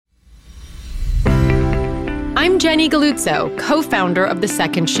I'm Jenny Galuzzo, co-founder of The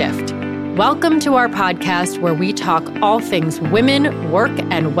Second Shift. Welcome to our podcast where we talk all things women, work,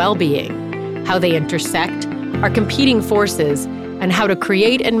 and well-being, how they intersect, our competing forces, and how to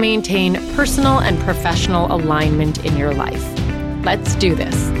create and maintain personal and professional alignment in your life. Let's do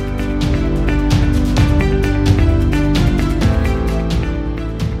this.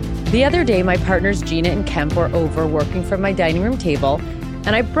 The other day, my partners Gina and Kemp were over working from my dining room table,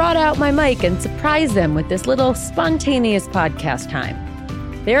 and I brought out my mic and surprised them with this little spontaneous podcast time.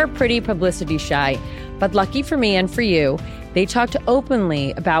 They're pretty publicity shy, but lucky for me and for you, they talked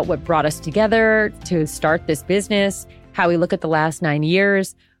openly about what brought us together to start this business, how we look at the last 9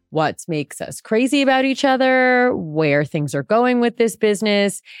 years, what makes us crazy about each other, where things are going with this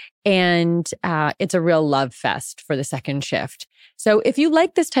business, and it's a real love fest for The Second Shift. So if you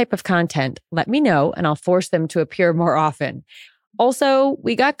like this type of content, let me know and I'll force them to appear more often. Also,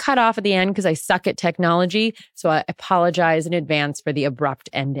 we got cut off at the end because I suck at technology, so I apologize in advance for the abrupt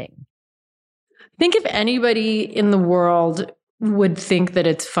ending. I think if anybody in the world would think that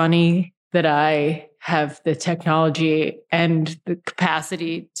it's funny that I have the technology and the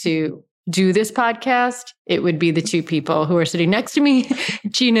capacity to do this podcast, it would be the two people who are sitting next to me,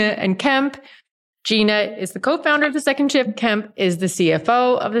 Gina and Kemp. Gina is the co-founder of The Second Shift. Kemp is the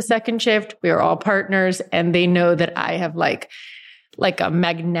CFO of The Second Shift. We are all partners, and they know that I have like a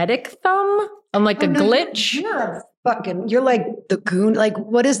magnetic thumb. I'm like a glitch. You're like the goon. Like,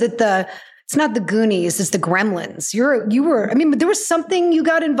 what is it? It's not the Goonies, it's the Gremlins. But there was something you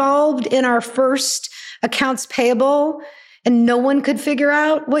got involved in our first accounts payable and no one could figure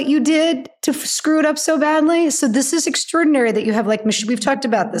out what you did to screw it up so badly. So this is extraordinary that you have we've talked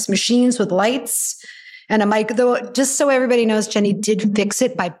about this, machines with lights and a mic, though, just so everybody knows, Jenny did fix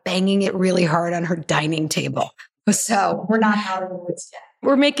it by banging it really hard on her dining table. So we're not out of the woods yet.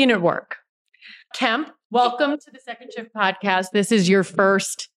 We're making it work. Kemp, welcome to The Second Shift podcast. This is your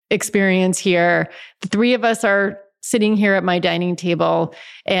first experience here. The three of us are sitting here at my dining table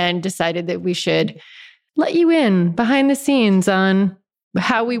and decided that we should let you in behind the scenes on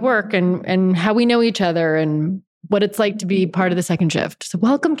how we work and how we know each other and what it's like to be part of The Second Shift. So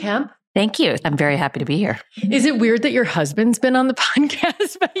welcome, Kemp. Thank you. I'm very happy to be here. Is it weird that your husband's been on the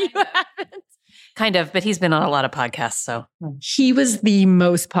podcast, but you haven't? Kind of, but he's been on a lot of podcasts, so. He was the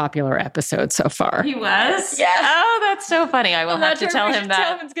most popular episode so far. He was? Yes. Oh, that's so funny. I will have to tell him that.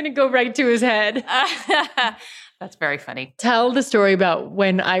 Tell him it's going to go right to his head. That's very funny. Tell the story about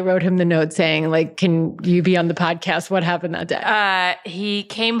when I wrote him the note saying, can you be on the podcast? What happened that day? He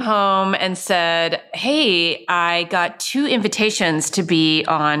came home and said, hey, I got 2 invitations to be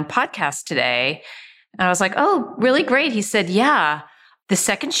on podcast today. And I was like, oh, really great. He said, yeah, The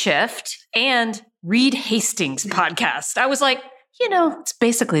Second Shift and Reed Hastings podcast. I was like, it's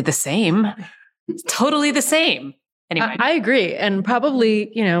basically the same. It's totally the same. Anyway. I agree. And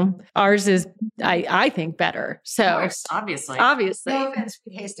probably, ours is, I think, better. So of course, obviously. No offense,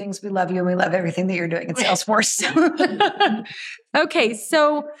 Reed Hastings. We love you and we love everything that you're doing at Salesforce. Okay.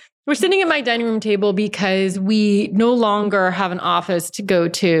 So we're sitting at my dining room table because we no longer have an office to go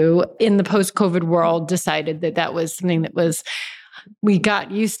to. In the post-COVID world, decided that was something that we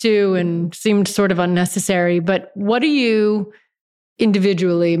got used to and seemed sort of unnecessary. But what do you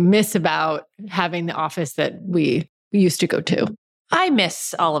individually miss about having the office that we used to go to? I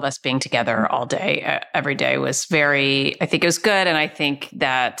miss all of us being together all day. Every day was I think it was good. And I think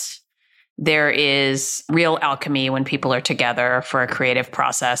that there is real alchemy when people are together for a creative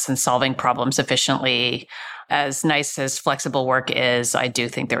process and solving problems efficiently. As nice as flexible work is, I do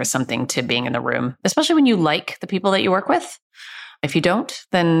think there is something to being in the room, especially when you like the people that you work with. If you don't,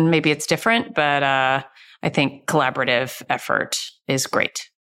 then maybe it's different. But I think collaborative effort is great.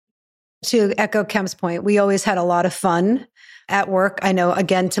 To echo Kemp's point, we always had a lot of fun at work. I know,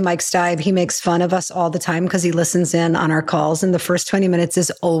 again, to Mike Stive, he makes fun of us all the time because he listens in on our calls. And the first 20 minutes is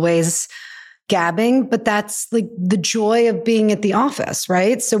always gabbing, but that's the joy of being at the office,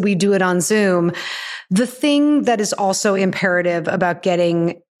 right? So we do it on Zoom. The thing that is also imperative about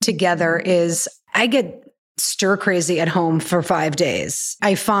getting together is I get stir crazy at home for 5 days.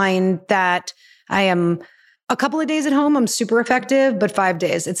 I find that I am a couple of days at home, I'm super effective, but 5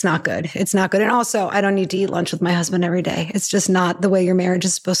 days, it's not good. It's not good. And also, I don't need to eat lunch with my husband every day. It's just not the way your marriage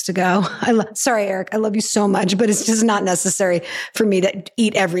is supposed to go. Sorry, Eric, I love you so much, but it's just not necessary for me to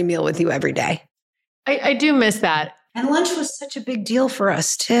eat every meal with you every day. I do miss that. And lunch was such a big deal for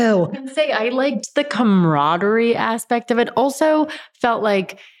us too. I can say I liked the camaraderie aspect of it. Also felt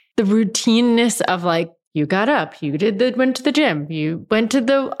like the routineness of you got up, you went to the gym, you went to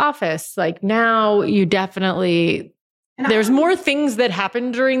the office. Now you definitely There's more things that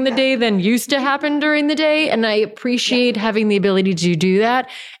happen during the day than used to happen during the day. And I appreciate having the ability to do that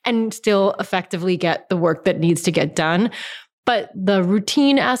and still effectively get the work that needs to get done. But the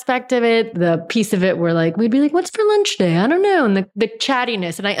routine aspect of it, the piece of it where we'd be like, what's for lunch today? I don't know. And the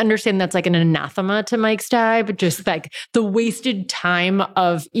chattiness. And I understand that's like an anathema to Mike's style, but just like the wasted time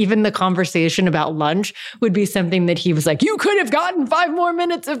of even the conversation about lunch would be something that he was like, you could have gotten 5 more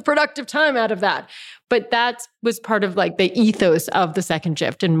minutes of productive time out of that. But that was part of like the ethos of the second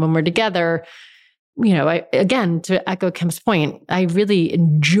shift. And when we're together, again, to echo Kemp's point, I really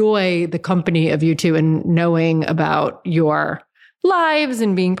enjoy the company of you two and knowing about your lives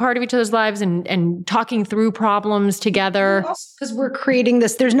and being part of each other's lives and talking through problems together. Because we're creating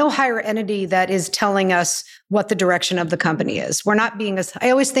this, there's no higher entity that is telling us what the direction of the company is. We're not being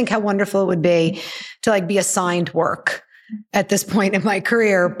I always think how wonderful it would be to be assigned work at this point in my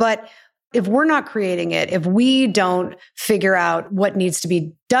career. But if we're not creating it, if we don't figure out what needs to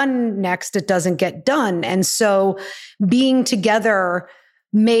be done next, it doesn't get done. And so being together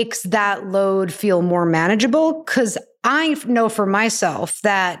makes that load feel more manageable, because I know for myself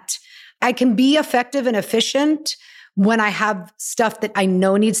that I can be effective and efficient when I have stuff that I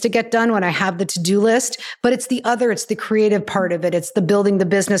know needs to get done, when I have the to-do list, but it's the creative part of it. It's the building the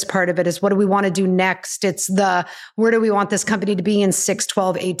business part of it. It's what do we want to do next? It's where do we want this company to be in 6,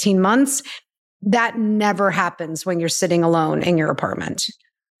 12, 18 months? That never happens when you're sitting alone in your apartment.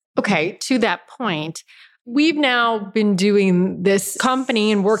 Okay, to that point, we've now been doing this company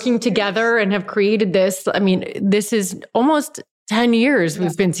and working together and have created this. I mean, this is almost 10 years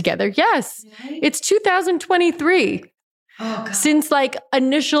we've been together. Yes. It's 2023. Since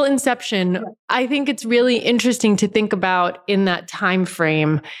initial inception. I think it's really interesting to think about in that time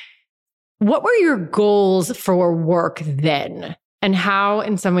frame. What were your goals for work then? And how,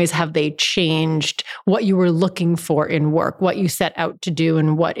 in some ways, have they changed what you were looking for in work, what you set out to do,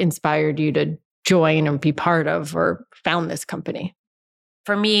 and what inspired you to join or be part of or found this company?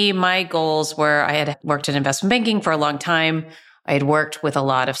 For me, my goals were I had worked in investment banking for a long time. I had worked with a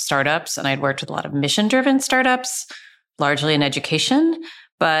lot of startups and I'd worked with a lot of mission-driven startups, largely in education.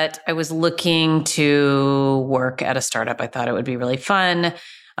 But I was looking to work at a startup. I thought it would be really fun.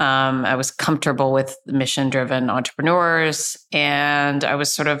 I was comfortable with mission-driven entrepreneurs. And I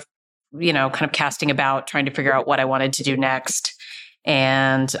was sort of, kind of casting about, trying to figure out what I wanted to do next.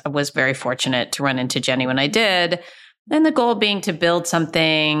 And I was very fortunate to run into Jenny when I did. And the goal being to build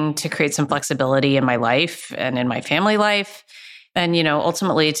something to create some flexibility in my life and in my family life. And,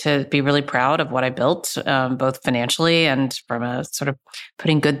 ultimately to be really proud of what I built, both financially and from a sort of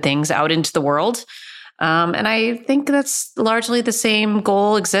putting good things out into the world. And I think that's largely the same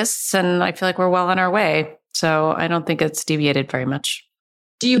goal exists. And I feel like we're well on our way. So I don't think it's deviated very much.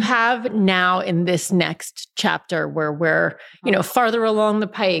 Do you have now in this next chapter where we're, farther along the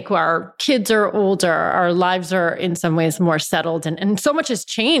pike, where our kids are older, our lives are in some ways more settled, and so much has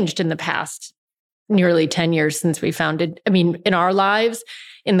changed in the past nearly 10 years since we founded. I mean, in our lives,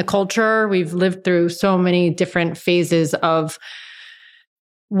 in the culture, we've lived through so many different phases of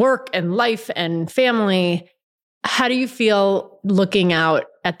work and life and family. How do you feel looking out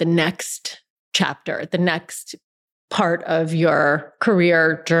at the next chapter, the next part of your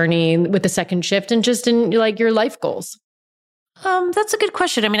career journey with the second shift and just in your life goals? That's a good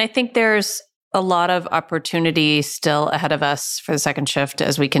question. I mean, I think there's a lot of opportunity still ahead of us for the second shift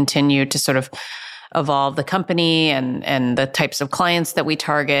as we continue to sort of evolve the company and the types of clients that we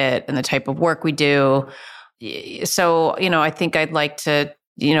target and the type of work we do. So, I think I'd like to,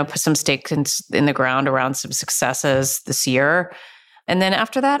 put some stakes in the ground around some successes this year. And then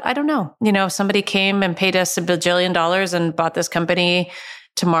after that, I don't know. If somebody came and paid us $1 bajillion and bought this company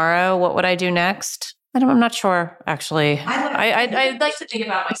tomorrow, what would I do next? I'm not sure, actually. I'd like to think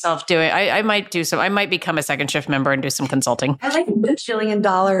about myself doing. I might become a second shift member and do some consulting. I like $1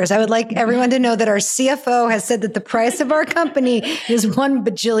 bajillion. I would like everyone to know that our CFO has said that the price of our company is $1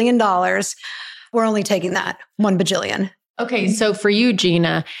 bajillion. We're only taking that $1 bajillion. Okay, so for you,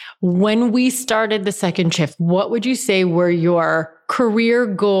 Gina, when we started the second shift, what would you say were your career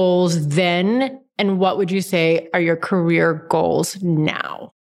goals then? And what would you say are your career goals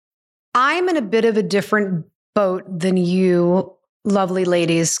now? I'm in a bit of a different boat than you, lovely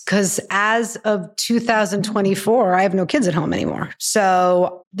ladies, because as of 2024, I have no kids at home anymore.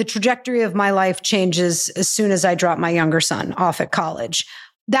 So the trajectory of my life changes as soon as I drop my younger son off at college.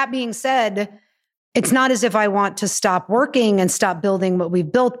 That being said, it's not as if I want to stop working and stop building what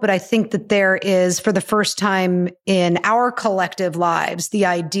we've built, but I think that there is, for the first time in our collective lives, the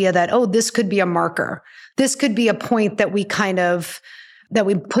idea that, this could be a marker. This could be a point that we kind of that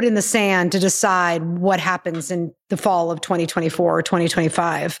we put in the sand to decide what happens in the fall of 2024 or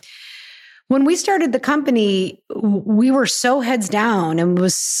 2025. When we started the company, we were so heads down, and it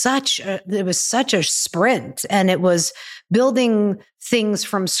was such a sprint, and it was building things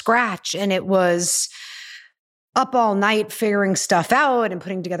from scratch, and it was up all night figuring stuff out and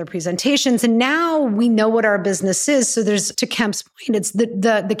putting together presentations. And now we know what our business is. So there's, to Kemp's point, it's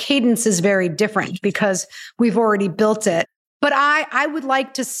the cadence is very different because we've already built it. But I would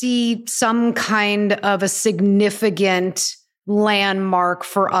like to see some kind of a significant landmark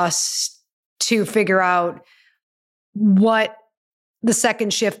for us to figure out what the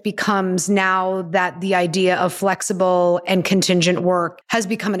second shift becomes now that the idea of flexible and contingent work has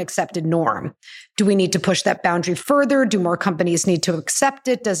become an accepted norm. Do we need to push that boundary further? Do more companies need to accept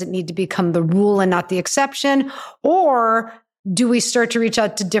it? Does it need to become the rule and not the exception? Or do we start to reach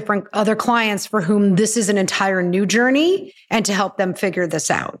out to different other clients for whom this is an entire new journey and to help them figure this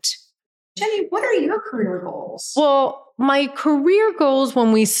out? Jenny, what are your career goals? Well, my career goals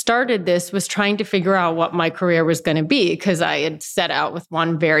when we started this was trying to figure out what my career was going to be, because I had set out with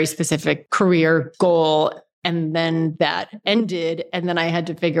one very specific career goal, and then that ended. And then I had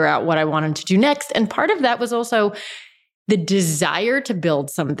to figure out what I wanted to do next. And part of that was also the desire to build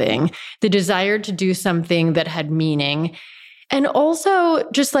something, the desire to do something that had meaning. And also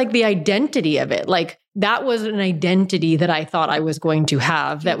just like the identity of it, like that was an identity that I thought I was going to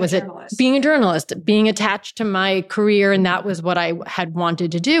have. That was it, being a journalist, being attached to my career. And that was what I had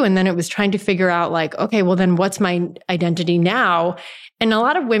wanted to do. And then it was trying to figure out like, okay, well then what's my identity now? And a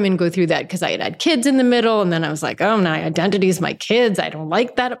lot of women go through that because I had kids in the middle. And then I was like, oh, my identity is my kids. I don't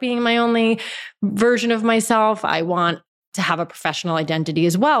like that being my only version of myself. I want to have a professional identity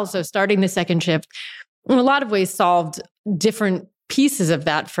as well. So starting the second shift in a lot of ways solved different pieces of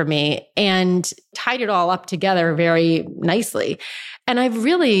that for me and tied it all up together very nicely. And I've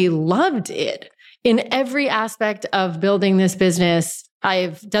really loved it in every aspect of building this business.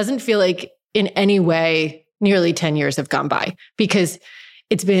 Doesn't feel like in any way nearly 10 years have gone by, because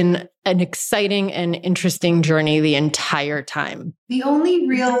it's been an exciting and interesting journey the entire time.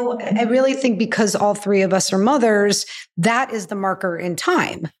 I really think because all three of us are mothers, that is the marker in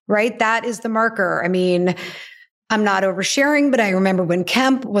time, right? That is the marker. I mean, I'm not oversharing, but I remember when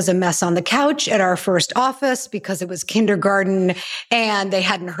Kemp was a mess on the couch at our first office because it was kindergarten and they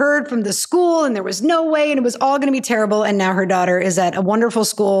hadn't heard from the school and there was no way and it was all going to be terrible. And now her daughter is at a wonderful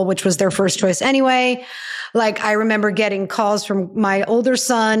school, which was their first choice anyway. Like I remember getting calls from my older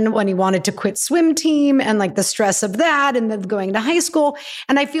son when he wanted to quit swim team and like the stress of that and then going to high school.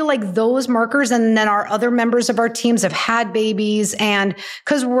 And I feel like those markers, and then our other members of our teams have had babies, and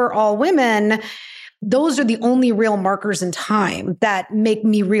because we're all women, those are the only real markers in time that make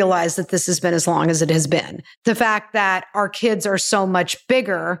me realize that this has been as long as it has been. The fact that our kids are so much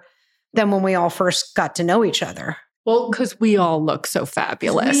bigger than when we all first got to know each other. Well, because we all look so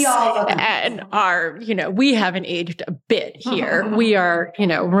fabulous. We all look and are, we haven't aged a bit here. We are,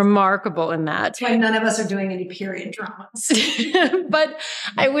 remarkable in that. That's why none of us are doing any period dramas. But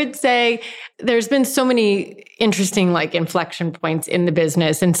I would say there's been so many interesting inflection points in the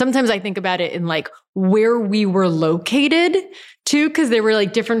business. And sometimes I think about it in where we were located too, because there were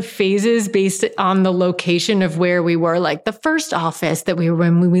different phases based on the location of where we were. Like the first office that we were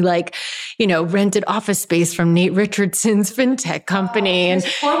in, when we rented office space from Nate Richardson's fintech company. And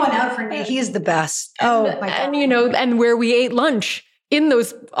pour one out for Nate. He's the best. Oh my God. And, and where we ate lunch in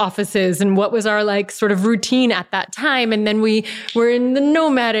those offices and what was our sort of routine at that time. And then we were in the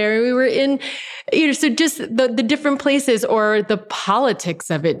Nomad area. We were in, so just the different places, or the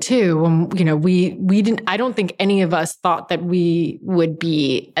politics of it too. We didn't, I don't think any of us thought that we would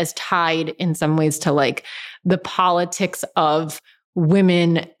be as tied in some ways to the politics of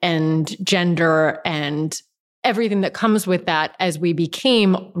women and gender and everything that comes with that as we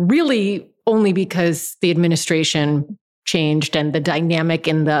became, really only because the administration changed and the dynamic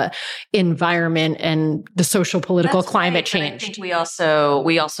in the environment and the social political climate changed. I think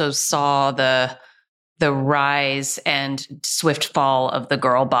we also saw the rise and swift fall of the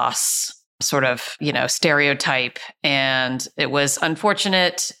girl boss sort of, stereotype. And it was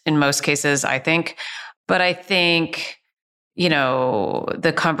unfortunate in most cases, I think. But I think,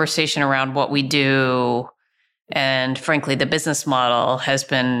 the conversation around what we do and frankly, the business model has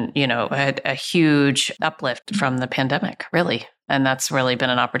been, had a huge uplift from the pandemic, really. And that's really been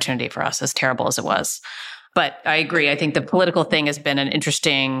an opportunity for us, as terrible as it was. But I agree. I think the political thing has been an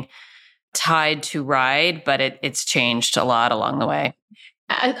interesting tide to ride, but it's changed a lot along the way.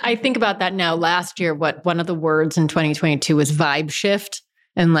 I think about that now. Last year, one of the words in 2022 was vibe shift.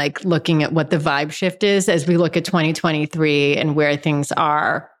 and like looking at what the vibe shift is as we look at 2023 and where things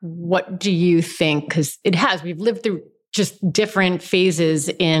are. What do you think? Because we've lived through just different phases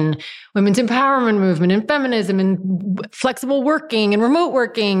in women's empowerment movement and feminism and flexible working and remote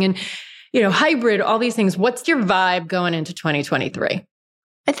working and, hybrid, all these things. What's your vibe going into 2023?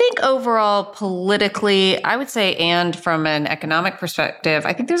 I think overall, politically, I would say, and from an economic perspective,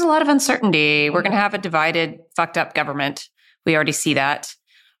 I think there's a lot of uncertainty. We're going to have a divided, fucked up government. We already see that.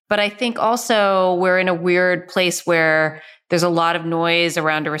 But I think also we're in a weird place where there's a lot of noise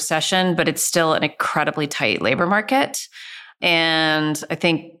around a recession, but it's still an incredibly tight labor market. And I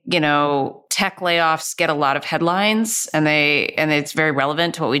think, tech layoffs get a lot of headlines and it's very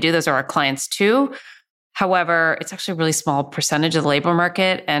relevant to what we do. Those are our clients too. However, it's actually a really small percentage of the labor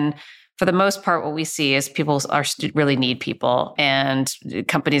market. And for the most part, what we see is people really need people and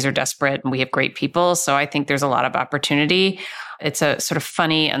companies are desperate and we have great people. So I think there's a lot of opportunity. It's a sort of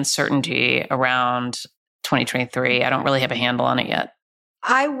funny uncertainty around 2023. I don't really have a handle on it yet.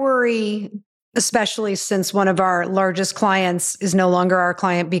 I worry, especially since one of our largest clients is no longer our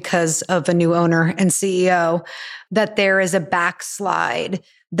client because of a new owner and CEO, that there is a backslide,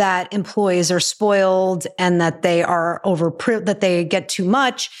 that employees are spoiled and that they are that they get too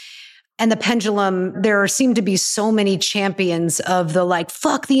much. And the pendulum, there seem to be so many champions of the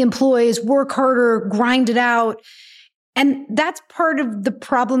fuck the employees, work harder, grind it out. And that's part of the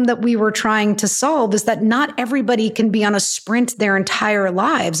problem that we were trying to solve, is that not everybody can be on a sprint their entire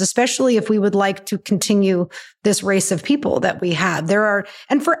lives, especially if we would like to continue this race of people that we have.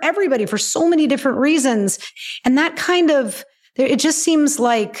 And for everybody, for so many different reasons. And that it just seems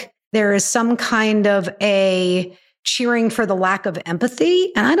like there is some kind of a cheering for the lack of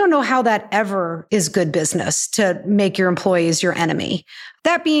empathy. And I don't know how that ever is good business, to make your employees your enemy.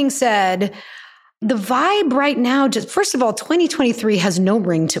 That being said, the vibe right now, first of all, 2023 has no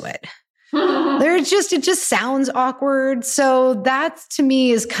ring to it. It just sounds awkward. So that to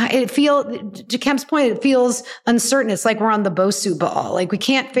me is to Kemp's point, it feels uncertain. It's like we're on the Bosu ball. We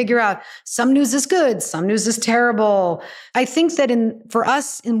can't figure out, some news is good, some news is terrible. I think that for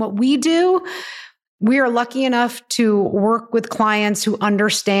us, in what we do, we are lucky enough to work with clients who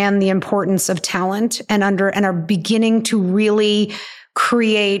understand the importance of talent and are beginning to really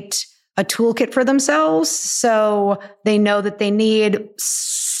create a toolkit for themselves. So they know that they need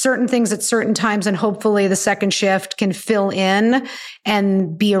certain things at certain times, and hopefully the second shift can fill in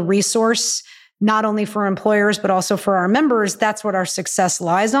and be a resource, not only for employers, but also for our members. That's what our success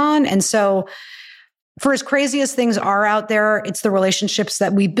lies on. And so for as crazy as things are out there, it's the relationships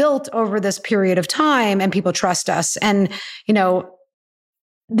that we built over this period of time, and people trust us. And,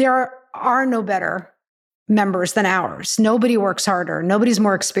 there are no better members than ours. Nobody works harder. Nobody's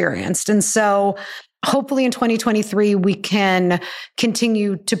more experienced. And so hopefully in 2023, we can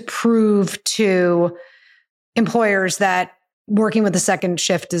continue to prove to employers that working with the second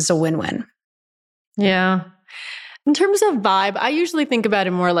shift is a win-win. Yeah. In terms of vibe, I usually think about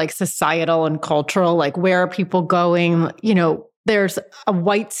it more like societal and cultural, like where are people going? There's a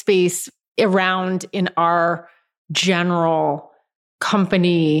white space around in our general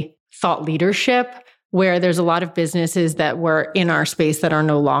company thought leadership, where there's a lot of businesses that were in our space that are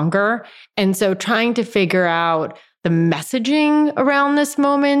no longer. And so trying to figure out the messaging around this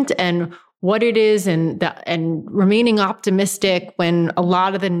moment and what it is, and remaining optimistic when a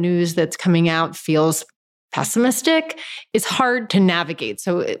lot of the news that's coming out feels pessimistic is hard to navigate.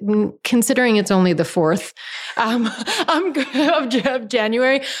 So considering it's only the 4th of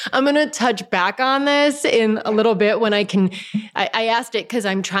January, I'm going to touch back on this in a little bit when I can. I asked it because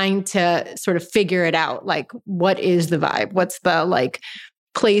I'm trying to sort of figure it out. What is the vibe? What's the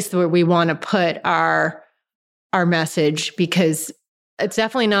place where we want to put our message? Because it's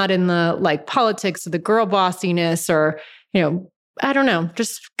definitely not in the politics of the girl bossiness or, I don't know,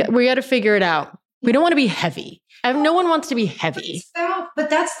 just we got to figure it out. We don't want to be heavy. No one wants to be heavy. But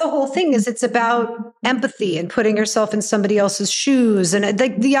that's the whole thing, is it's about empathy and putting yourself in somebody else's shoes. And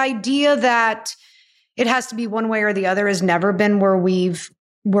the idea that it has to be one way or the other has never been where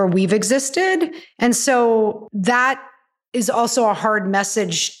we've existed. And so that is also a hard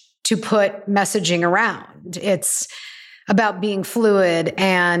message to put messaging around. It's about being fluid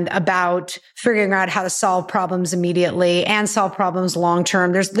and about figuring out how to solve problems immediately and solve problems long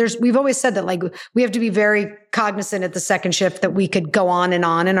term. We've always said that we have to be very cognizant at the second shift that we could go on in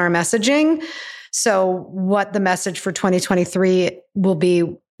our messaging. So what the message for 2023 will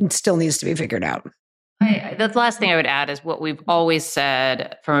be still needs to be figured out. The last thing I would add is what we've always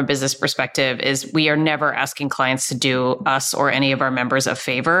said from a business perspective is we are never asking clients to do us or any of our members a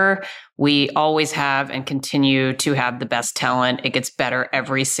favor. We always have and continue to have the best talent. It gets better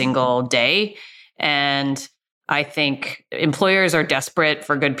every single day. And I think employers are desperate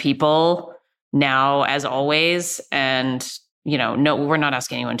for good people now, as always. And, no, we're not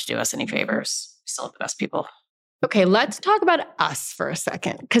asking anyone to do us any favors. We still have the best people. Okay, let's talk about us for a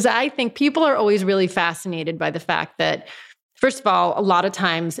second, because I think people are always really fascinated by the fact that, first of all, a lot of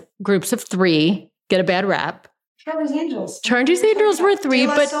times groups of 3 get a bad rap. Charlie's Angels. Charlie's Angels were 3,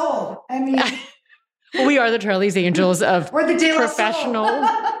 but Soul. I mean, we are the Charlie's Angels of or the De La professional. Soul.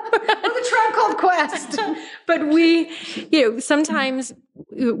 Or the Tribe Called Quest. But we, sometimes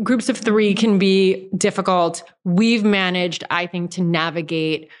groups of 3 can be difficult. We've managed, I think, to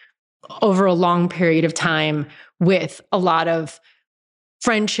navigate over a long period of time with a lot of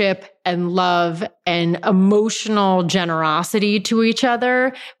friendship and love and emotional generosity to each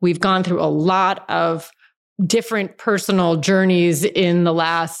other. We've gone through a lot of different personal journeys in the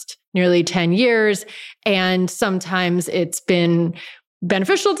last nearly 10 years. And sometimes it's been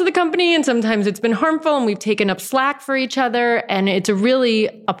beneficial to the company and sometimes it's been harmful, and we've taken up slack for each other. And it's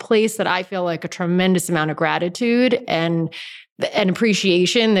really a place that I feel like a tremendous amount of gratitude and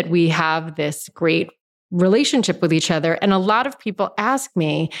appreciation that we have this great relationship with each other. And a lot of people ask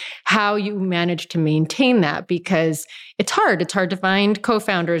me how you manage to maintain that, because it's hard. It's hard to find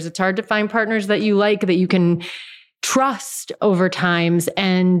co-founders. It's hard to find partners that you like, that you can trust over times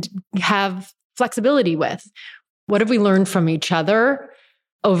and have flexibility with. What have we learned from each other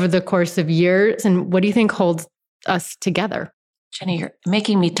over the course of years? And what do you think holds us together? Jenny, you're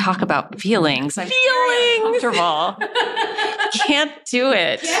making me talk about feelings. I'm very uncomfortable. Can't do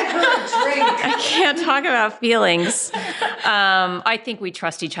it. I can't talk about feelings. I think we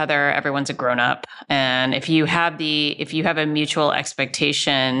trust each other. Everyone's a grown-up. And if you have a mutual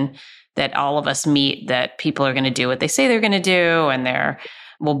expectation that all of us meet, that people are going to do what they say they're going to do, and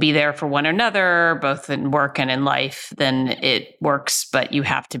will be there for one another, both in work and in life, then it works. But you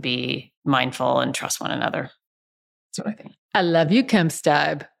have to be mindful and trust one another. That's what I think. I love you, Kemp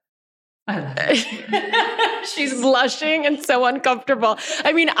Stibe. I love you. She's blushing and so uncomfortable.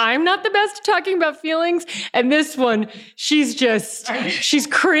 I mean, I'm not the best at talking about feelings. And this one, she's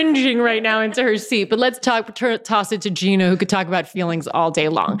cringing right now into her seat. But let's toss it to Gina, who could talk about feelings all day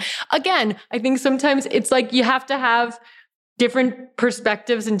long. Again, I think sometimes it's like you have to have different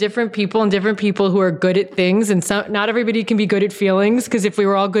perspectives and different people who are good at things. And not everybody can be good at feelings, because if we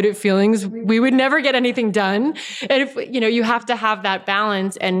were all good at feelings, we would never get anything done. And if, you have to have that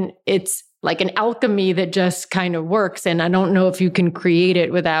balance, and it's like an alchemy that just kind of works. And I don't know if you can create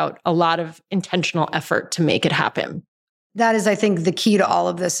it without a lot of intentional effort to make it happen. That is, I think, the key to all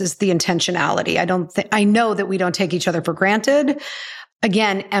of this is the intentionality. I know that we don't take each other for granted.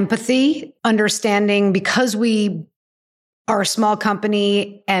 Again, empathy, understanding, because we are a small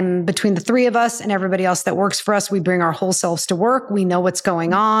company, and between the 3 of us and everybody else that works for us, we bring our whole selves to work. We know what's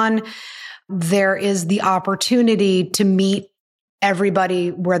going on. There is the opportunity to meet everybody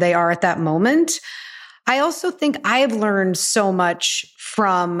where they are at that moment. I also think I've learned so much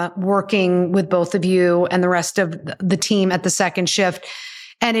from working with both of you and the rest of the team at the Second Shift.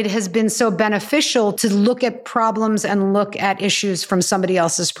 And it has been so beneficial to look at problems and look at issues from somebody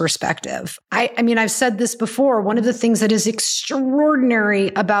else's perspective. I mean, I've said this before. One of the things that is extraordinary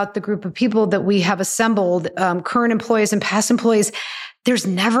about the group of people that we have assembled, current employees and past employees, there's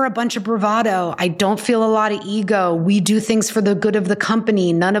never a bunch of bravado. I don't feel a lot of ego. We do things for the good of the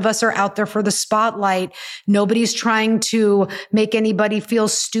company. None of us are out there for the spotlight. Nobody's trying to make anybody feel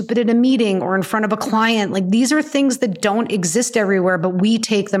stupid at a meeting or in front of a client. Like, these are things that don't exist everywhere, but we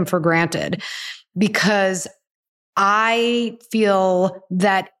take them for granted, because I feel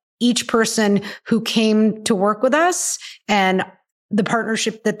that each person who came to work with us and the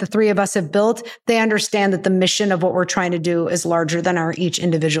partnership that the 3 of us have built, they understand that the mission of what we're trying to do is larger than our each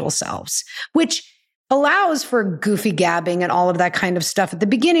individual selves, which allows for goofy gabbing and all of that kind of stuff at the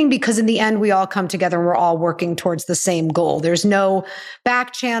beginning, because in the end, we all come together and we're all working towards the same goal. There's no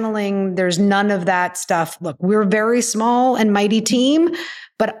back channeling. There's none of that stuff. Look, we're a very small and mighty team,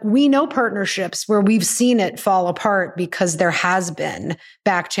 but we know partnerships where we've seen it fall apart because there has been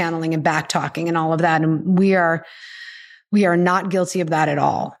back channeling and back talking and all of that. And we are not guilty of that at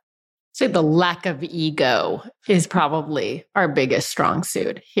all. So the lack of ego is probably our biggest strong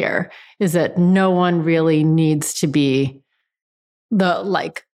suit here, is that no one really needs to be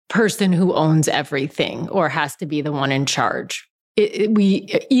the person who owns everything or has to be the one in charge.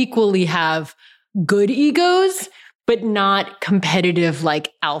 We equally have good egos, but not competitive,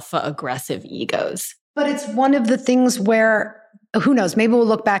 alpha aggressive egos. But it's one of the things where, who knows, maybe we'll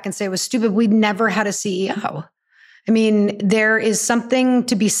look back and say it was stupid. We never had a CEO. I mean, there is something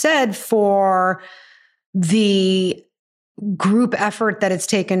to be said for the group effort that it's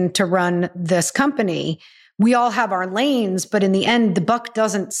taken to run this company. We all have our lanes, but in the end, the buck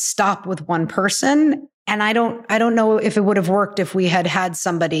doesn't stop with one person. And I don't know if it would have worked if we had had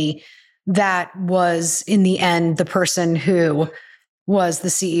somebody that was in the end the person who was the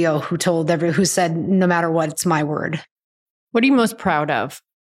CEO who said, no matter what, it's my word. What are you most proud of?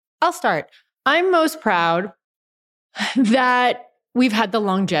 I'll start. I'm most proud that we've had the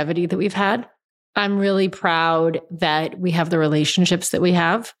longevity that we've had. I'm really proud that we have the relationships that we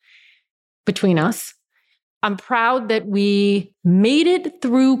have between us. I'm proud that we made it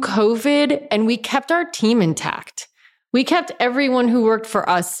through COVID and we kept our team intact. We kept everyone who worked for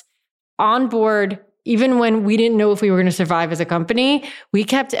us on board, even when we didn't know if we were going to survive as a company. We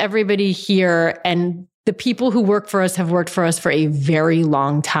kept everybody here, and the people who work for us have worked for us for a very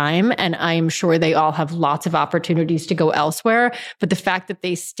long time. And I'm sure they all have lots of opportunities to go elsewhere. But the fact that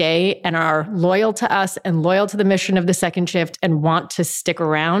they stay and are loyal to us and loyal to the mission of the second shift and want to stick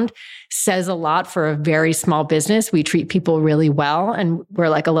around says a lot for a very small business. We treat people really well and we're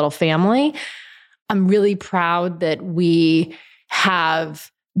like a little family. I'm really proud that we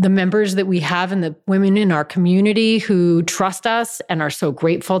have the members that we have and the women in our community who trust us and are so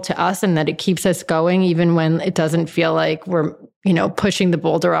grateful to us, and that it keeps us going even when it doesn't feel like we're, pushing the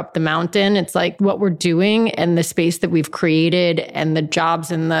boulder up the mountain. It's like what we're doing and the space that we've created and the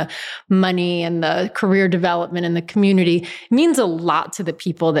jobs and the money and the career development and the community means a lot to the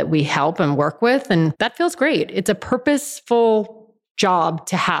people that we help and work with. And that feels great. It's a purposeful job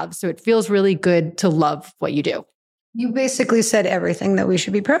to have. So it feels really good to love what you do. You basically said everything that we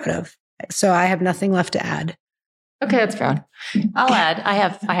should be proud of. So I have nothing left to add. Okay, that's proud. I'll add. I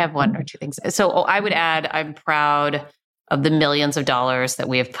have one or two things. So I would add, I'm proud of the millions of dollars that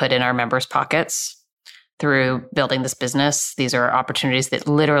we have put in our members' pockets through building this business. These are opportunities that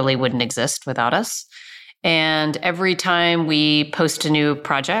literally wouldn't exist without us. And every time we post a new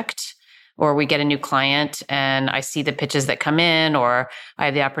project, or we get a new client and I see the pitches that come in, or I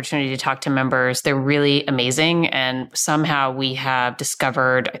have the opportunity to talk to members, they're really amazing. And somehow we have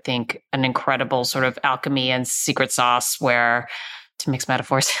discovered, I think, an incredible sort of alchemy and secret sauce where, to mix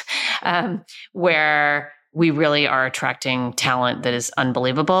metaphors, where we really are attracting talent that is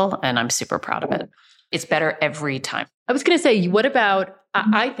unbelievable. And I'm super proud of it. It's better every time. I was going to say, what about,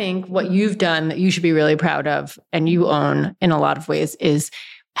 I think what you've done that you should be really proud of and you own in a lot of ways is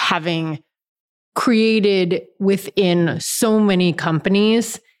having created within so many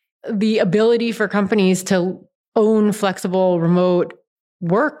companies the ability for companies to own flexible remote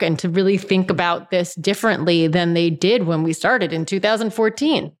work and to really think about this differently than they did when we started in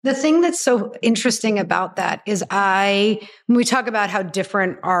 2014. The thing that's so interesting about that is when we talk about how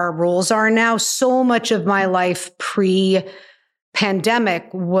different our roles are now, so much of my life pre-pandemic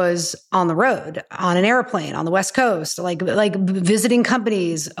was on the road, on an airplane, on the West Coast, like visiting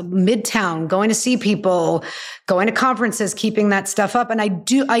companies, Midtown, going to see people, going to conferences, keeping that stuff up. And I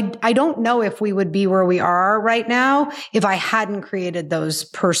don't know if we would be where we are right now if I hadn't created those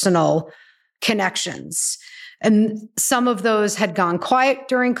personal connections. And some of those had gone quiet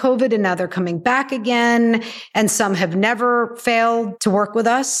during COVID and now they're coming back again. And some have never failed to work with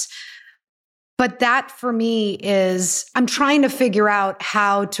us. But that for me is, I'm trying to figure out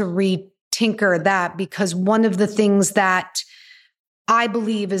how to re-tinker that, because one of the things that I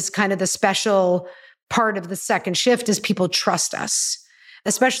believe is kind of the special part of the second shift is people trust us.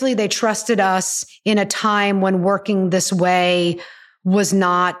 Especially they trusted us in a time when working this way was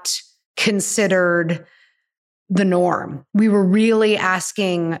not considered the norm. We were really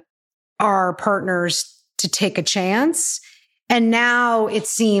asking our partners to take a chance. And now it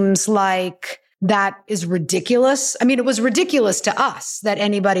seems like that is ridiculous. I mean, it was ridiculous to us that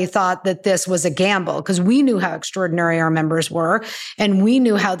anybody thought that this was a gamble, because we knew how extraordinary our members were. And we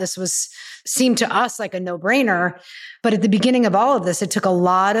knew how this seemed to us like a no-brainer. But at the beginning of all of this, it took a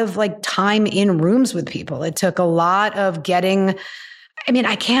lot of time in rooms with people. It took a lot of getting,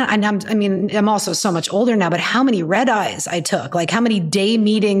 I'm also so much older now, but how many red eyes I took, how many day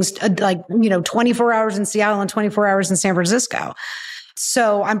meetings, 24 hours in Seattle and 24 hours in San Francisco.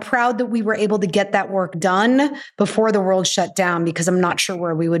 So I'm proud that we were able to get that work done before the world shut down, because I'm not sure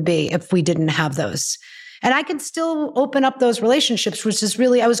where we would be if we didn't have those. And I can still open up those relationships, which is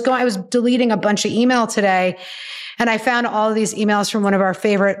really, I was deleting a bunch of email today, and I found all of these emails from one of our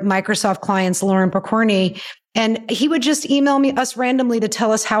favorite Microsoft clients, Lauren Pokorny, and he would just email us randomly to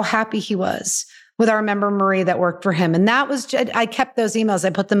tell us how happy he was with our member Marie that worked for him. And that was, I kept those emails. I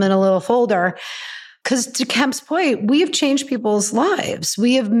put them in a little folder. Because to Kemp's point, we have changed people's lives.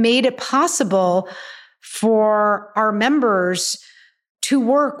 We have made it possible for our members to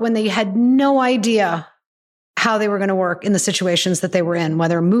work when they had no idea how they were going to work in the situations that they were in,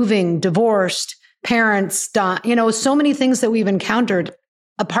 whether moving, divorced, parents, so many things that we've encountered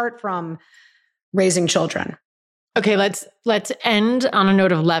apart from raising children. Okay, let's end on a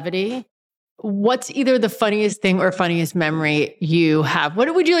note of levity. What's either the funniest thing or funniest memory you have?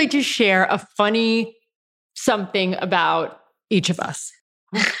 What would you like to share? A funny something about each of us.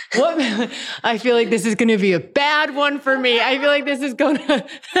 What? I feel like this is going to be a bad one for me. I feel like this is going to.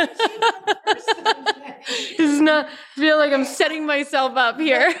 This is not. I feel like I'm setting myself up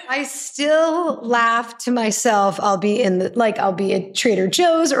here. I still laugh to myself. I'll be I'll be at Trader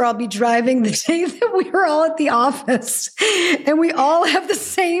Joe's, or I'll be driving the day that we were all at the office, and we all have the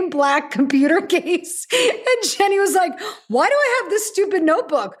same black computer case. And Jenny was like, "Why do I have this stupid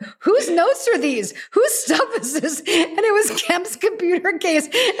notebook? Whose notes are these? Whose stuff is this?" And it was Kemp's computer case.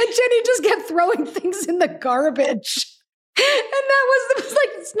 And Jenny just kept throwing things in the garbage. And that was like,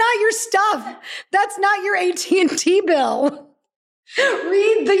 it's not your stuff. That's not your AT&T bill.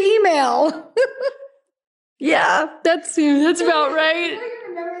 Read the email. Yeah, that's about right. You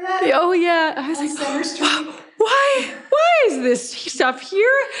remember that? Oh yeah. I was On Center Street. Why is this stuff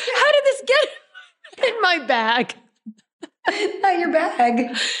here? How did this get in my bag? Not your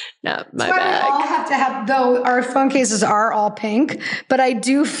bag. Not my That's why bag. we all have to have, though our phone cases are all pink, but I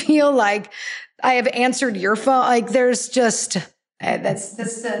do feel like I have answered your phone. Like there's just, that's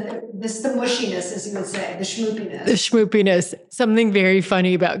the mushiness, as you would say, the schmoopiness. The schmoopiness. Something very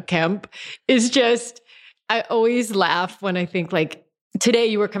funny about Kemp is just, I always laugh when I think like, today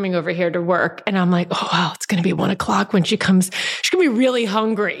you were coming over here to work and I'm like, oh, wow, it's going to be 1:00 when she comes. She's going to be really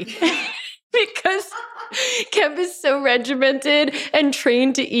hungry because Kemp is so regimented and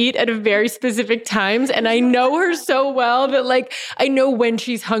trained to eat at a very specific times. And I know her so well that like, I know when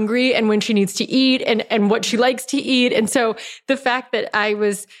she's hungry and when she needs to eat and what she likes to eat. And so the fact that I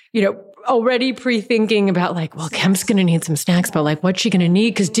was, already pre-thinking about like, well, Kemp's going to need some snacks, but like, what's she going to need?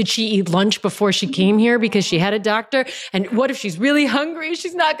 Because did she eat lunch before she came here because she had a doctor? And what if she's really hungry?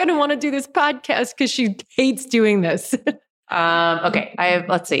 She's not going to want to do this podcast because she hates doing this. Okay.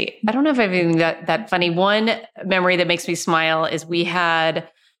 Let's see. I don't know if I have anything that funny. One memory that makes me smile is we had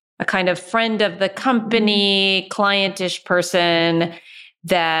a kind of friend of the company, client-ish person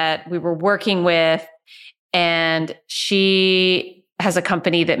that we were working with, and she has a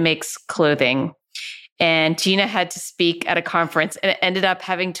company that makes clothing. And Gina had to speak at a conference and ended up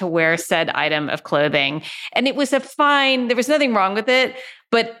having to wear said item of clothing. And it was there was nothing wrong with it,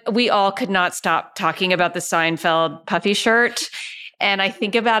 but we all could not stop talking about the Seinfeld puffy shirt. And I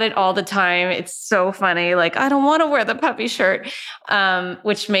think about it all the time. It's so funny. Like, I don't want to wear the puffy shirt,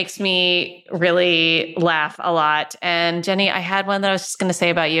 which makes me really laugh a lot. And Jenny, I had one that I was just going to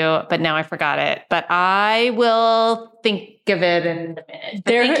say about you, but now I forgot it. But I will think of it in a minute.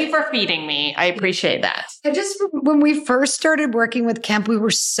 Thank you for feeding me. I appreciate that. When we first started working with Kemp, we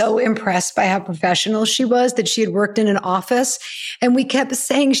were so impressed by how professional she was, that she had worked in an office. And we kept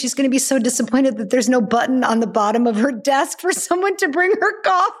saying she's going to be so disappointed that there's no button on the bottom of her desk for someone to bring her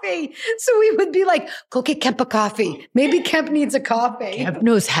coffee. So we would be like, go get Kemp a coffee. Maybe Kemp needs a coffee. Kemp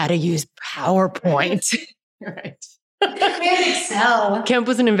knows how to use PowerPoint. Right. And Excel. Kemp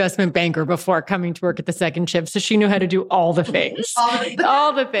was an investment banker before coming to work at the second shift, so she knew how to do all the things.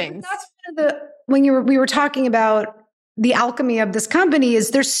 All the things. That's one of when we were talking about the alchemy of this company, is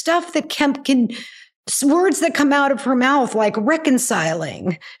there's stuff that Kemp can, words that come out of her mouth like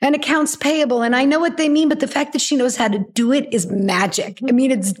reconciling and accounts payable. And I know what they mean, but the fact that she knows how to do it is magic. I mean,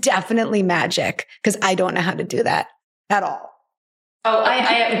 it's definitely magic, because I don't know how to do that at all. Oh,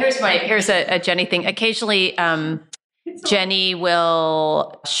 here's a Jenny thing. Occasionally, Jenny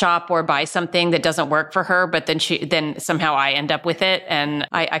will shop or buy something that doesn't work for her, but then somehow I end up with it. And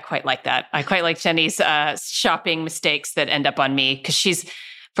I quite like that. I quite like Jenny's shopping mistakes that end up on me, because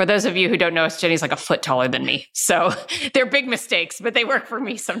for those of you who don't know us, Jenny's like a foot taller than me. So they're big mistakes, but they work for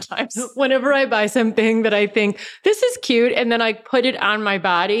me sometimes. Whenever I buy something that I think, this is cute, and then I put it on my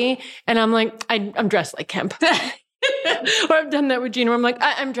body and I'm like, I'm dressed like Kemp. Or I've done that with Gina where I'm like,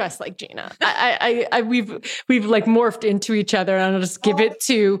 I'm dressed like Gina. We've like morphed into each other, and I'll just give it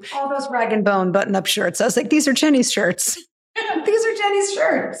to all those rag and bone button-up shirts. I was like, these are Jenny's shirts. These are Jenny's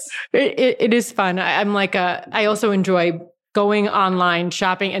shirts. It is fun. I also enjoy going online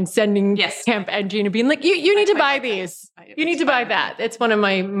shopping and sending Kemp and Gina being like, you need to buy these. You need to buy that. It's one of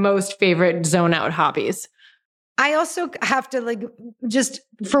my most favorite zone out hobbies. I also have to just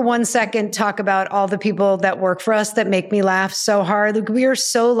for 1 second talk about all the people that work for us that make me laugh so hard. We are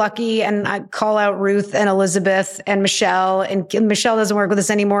so lucky. And I call out Ruth and Elizabeth and Michelle, and Michelle doesn't work with us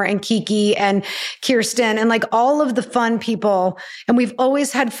anymore, and Kiki and Kirsten, and all of the fun people. And we've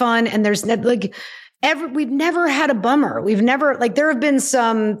always had fun. And there's we've never had a bummer. We've never, there have been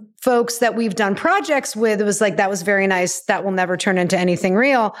some folks that we've done projects with. It was that was very nice. That will never turn into anything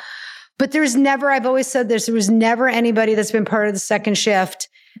real. But I've always said this, there was never anybody that's been part of the second shift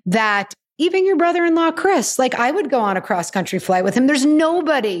that, even your brother-in-law, Chris, I would go on a cross-country flight with him. There's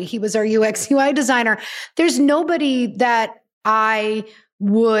nobody, he was our UX UI designer. There's nobody that I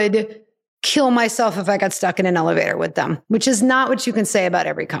would kill myself if I got stuck in an elevator with them, which is not what you can say about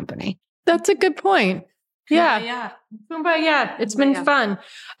every company. That's a good point. Yeah. It's been fun.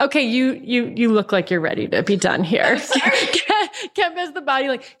 Okay. You look like you're ready to be done here. Kemp has the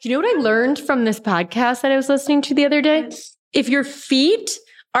body. You know what I learned from this podcast that I was listening to the other day? If your feet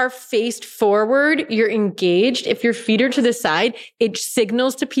are faced forward, you're engaged. If your feet are to the side, it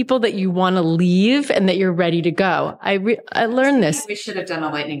signals to people that you want to leave and that you're ready to go. I learned this. We should have done a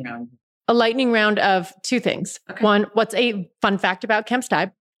lightning round. A lightning round of two things. Okay. One, what's a fun fact about Kemp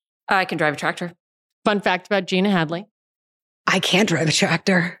Steib? I can drive a tractor. Fun fact about Gina Hadley. I can't drive a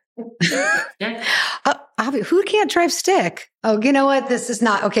tractor. Who can't drive stick? Oh, you know what? This is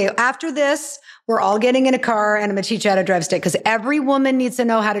not okay. After this, we're all getting in a car and I'm going to teach you how to drive stick because every woman needs to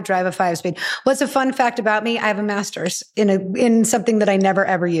know how to drive a 5-speed. What's a fun fact about me? I have a master's in something that I never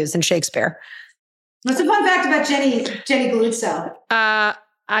ever used in Shakespeare. What's a fun fact about Jenny Galuzzo?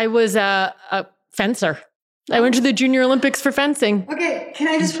 I was a fencer. I went to the Junior Olympics for fencing. Okay, can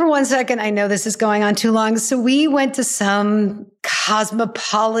I just for 1 second? I know this is going on too long. So we went to some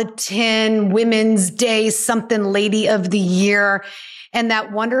cosmopolitan Women's Day, something Lady of the Year. And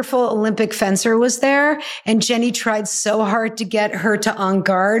that wonderful Olympic fencer was there. And Jenny tried so hard to get her to on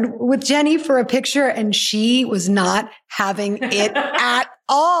guard with Jenny for a picture. And she was not having it at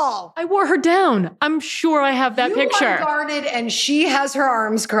all. I wore her down. I'm sure I have that picture. Unguarded and she has her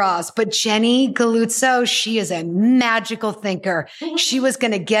arms crossed. But Jenny Galuzzo, she is a magical thinker. She was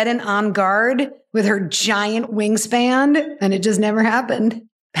going to get an on guard with her giant wingspan. And it just never happened.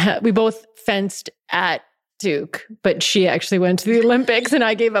 We both fenced at Duke, but she actually went to the Olympics and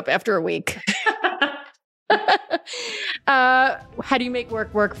I gave up after a week. How do you make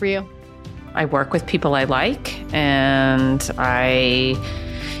work for you? I work with people I like and I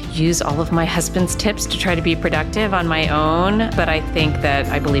use all of my husband's tips to try to be productive on my own, but I think that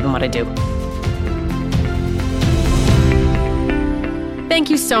I believe in what I do. Thank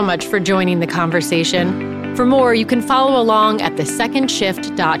you so much for joining the conversation. For more, you can follow along at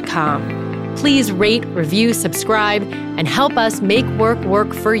thesecondshift.com. Please rate, review, subscribe, and help us make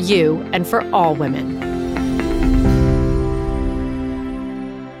work for you and for all women.